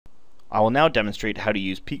I will now demonstrate how to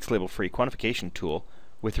use Peak's label-free quantification tool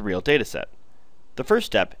with a real dataset. The first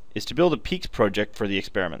step is to build a Peaks project for the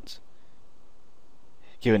experiments.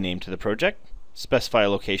 Give a name to the project, specify a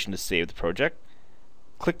location to save the project,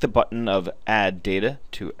 click the button of Add Data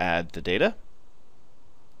to add the data,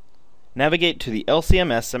 navigate to the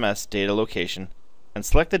LCMS data location and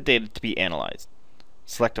select the data to be analyzed.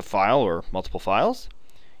 Select a file or multiple files,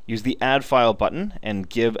 use the Add File button and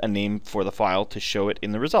give a name for the file to show it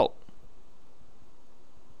in the result.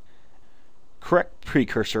 Correct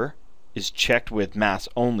precursor is checked with mass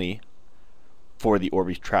only for the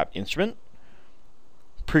Orbitrap instrument.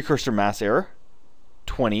 Precursor mass error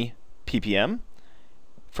 20 ppm.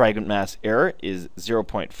 Fragment mass error is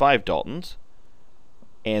 0.5 Daltons.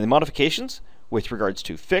 And the modifications, with regards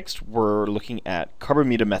to fixed, we're looking at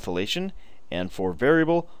carbamida methylation, and for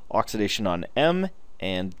variable, oxidation on M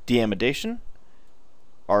and deamidation.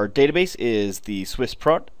 Our database is the Swiss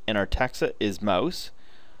prot, and our taxa is mouse.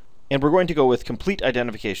 And we're going to go with complete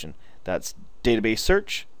identification. That's database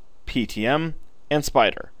search, PTM, and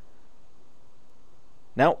spider.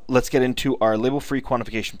 Now let's get into our label-free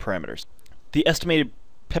quantification parameters. The estimated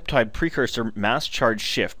peptide precursor mass charge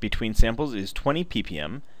shift between samples is 20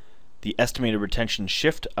 ppm. The estimated retention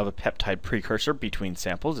shift of a peptide precursor between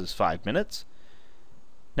samples is 5 minutes.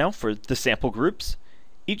 Now for the sample groups.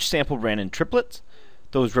 Each sample ran in triplets.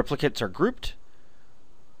 Those replicates are grouped.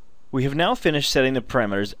 We have now finished setting the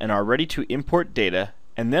parameters and are ready to import data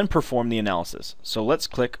and then perform the analysis. So let's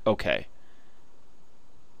click OK.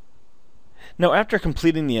 Now after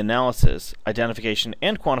completing the analysis, identification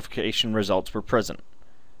and quantification results were present.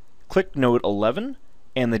 Click Node 11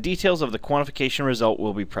 and the details of the quantification result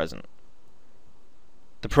will be present.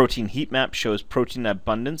 The protein heat map shows protein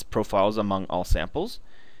abundance profiles among all samples.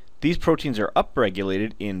 These proteins are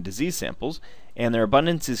upregulated in disease samples and their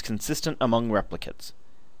abundance is consistent among replicates.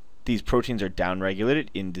 These proteins are downregulated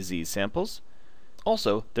in disease samples.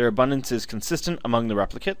 Also, their abundance is consistent among the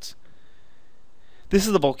replicates. This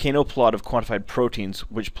is the volcano plot of quantified proteins,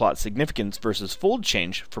 which plots significance versus fold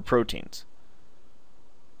change for proteins.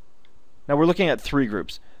 Now we're looking at three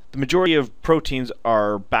groups. The majority of proteins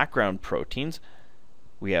are background proteins.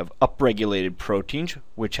 We have upregulated proteins,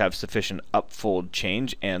 which have sufficient upfold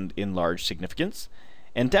change and enlarged significance,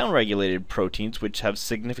 and downregulated proteins, which have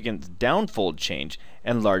significant downfold change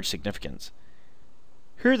and large significance.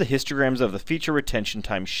 Here are the histograms of the feature retention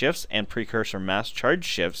time shifts and precursor mass charge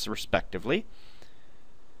shifts, respectively.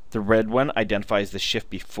 The red one identifies the shift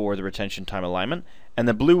before the retention time alignment, and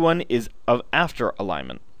the blue one is of after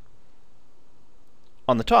alignment.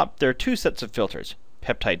 On the top, there are two sets of filters,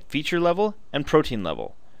 peptide feature level and protein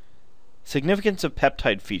level. Significance of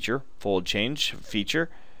peptide feature, fold change feature,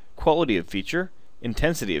 quality of feature,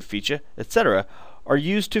 intensity of feature, etc. are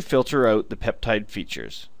used to filter out the peptide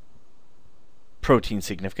features. Protein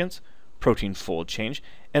significance, protein fold change,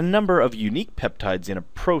 and a number of unique peptides in a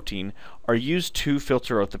protein are used to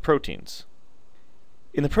filter out the proteins.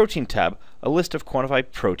 In the Protein tab, a list of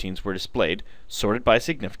quantified proteins were displayed, sorted by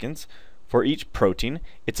significance. For each protein,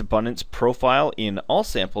 its abundance profile in all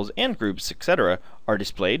samples and groups, etc. are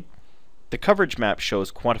displayed. The coverage map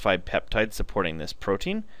shows quantified peptides supporting this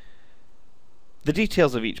protein. The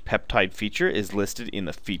details of each peptide feature is listed in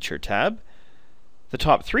the Feature tab. The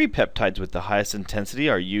top 3 peptides with the highest intensity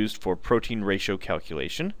are used for protein ratio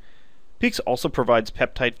calculation. Peaks also provides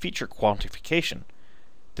peptide feature quantification.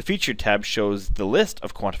 The Feature tab shows the list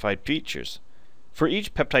of quantified features. For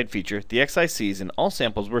each peptide feature, the XICs in all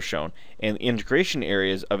samples were shown, and the integration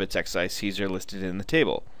areas of its XICs are listed in the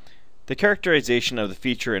table. The characterization of the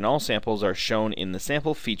feature in all samples are shown in the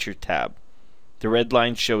Sample Feature tab. The red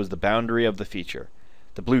line shows the boundary of the feature.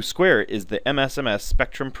 The blue square is the MSMS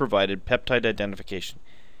spectrum-provided peptide identification.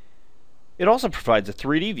 It also provides a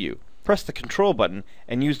 3D view. Press the Control button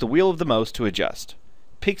and use the wheel of the mouse to adjust.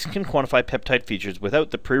 Peaks can quantify peptide features without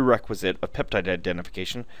the prerequisite of peptide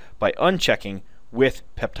identification by unchecking with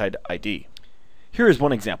peptide ID. Here is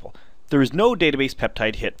one example. There is no database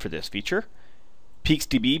peptide hit for this feature.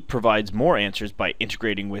 PeaksDB provides more answers by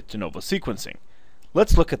integrating with Novo Sequencing.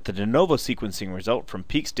 Let's look at the Novo Sequencing result from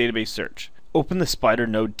Peaks database search. Open the Spider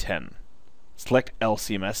Node 10. Select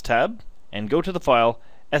LCMS tab and go to the file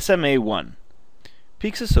SMA1.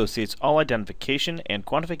 Peaks associates all identification and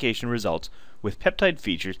quantification results with peptide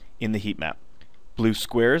features in the heat map. Blue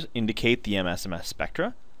squares indicate the MSMS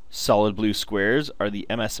spectra. Solid blue squares are the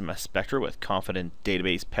MSMS spectra with confident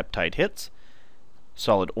database peptide hits.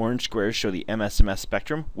 Solid orange squares show the MSMS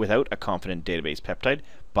spectrum without a confident database peptide,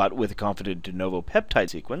 but with a confident de novo peptide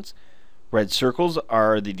sequence. Red circles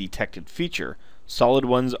are the detected feature. Solid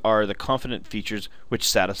ones are the confident features which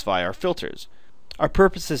satisfy our filters. Our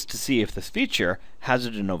purpose is to see if this feature has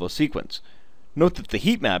a de novo sequence. Note that the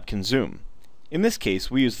heat map can zoom. In this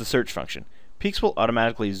case, we use the search function. Peaks will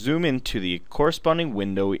automatically zoom into the corresponding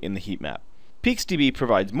window in the heat map. PeaksDB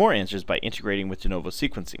provides more answers by integrating with de novo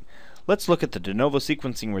sequencing. Let's look at the de novo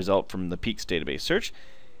sequencing result from the Peaks database search.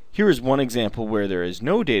 Here is one example where there is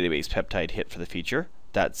no database peptide hit for the feature.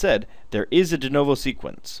 That said, there is a de novo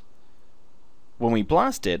sequence. When we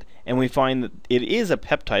blast it, and we find that it is a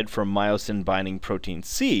peptide from myosin binding protein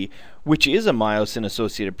C, which is a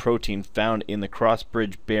myosin-associated protein found in the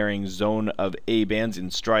cross-bridge bearing zone of A bands in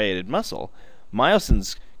striated muscle,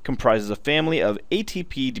 myosins comprises a family of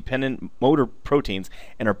ATP-dependent motor proteins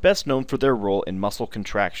and are best known for their role in muscle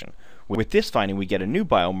contraction. With this finding, we get a new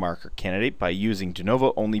biomarker candidate by using de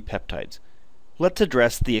novo-only peptides. Let's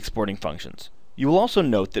address the exporting functions. You will also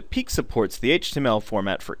note that Peaks supports the HTML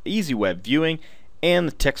format for easy web viewing and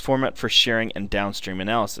the text format for sharing and downstream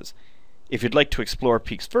analysis. If you'd like to explore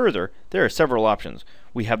Peaks further, there are several options.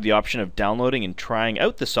 We have the option of downloading and trying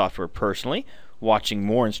out the software personally, watching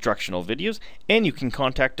more instructional videos, and you can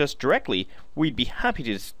contact us directly. We'd be happy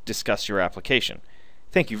to discuss your application.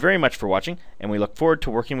 Thank you very much for watching, and we look forward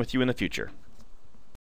to working with you in the future.